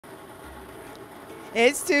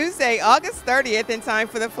It's Tuesday, August 30th, and time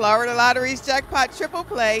for the Florida Lottery's Jackpot Triple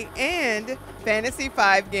Play and Fantasy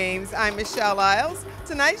 5 games. I'm Michelle Isles.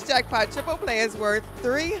 Tonight's Jackpot Triple Play is worth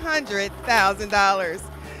 $300,000.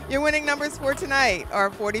 Your winning numbers for tonight are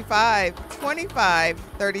 45, 25,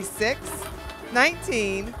 36,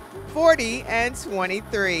 19, 40, and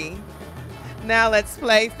 23. Now let's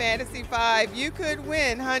play Fantasy 5. You could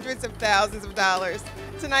win hundreds of thousands of dollars.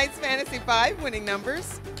 Tonight's Fantasy 5 winning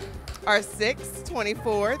numbers are 6,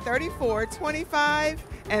 24, 34, 25,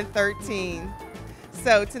 and 13.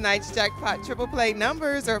 So tonight's Jackpot Triple Play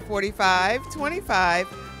numbers are 45, 25,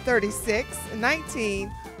 36,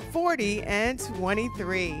 19, 40, and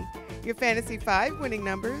 23. Your Fantasy 5 winning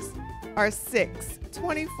numbers are 6,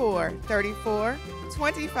 24, 34,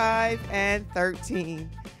 25, and 13.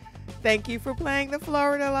 Thank you for playing the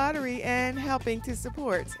Florida Lottery and helping to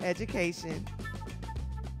support education.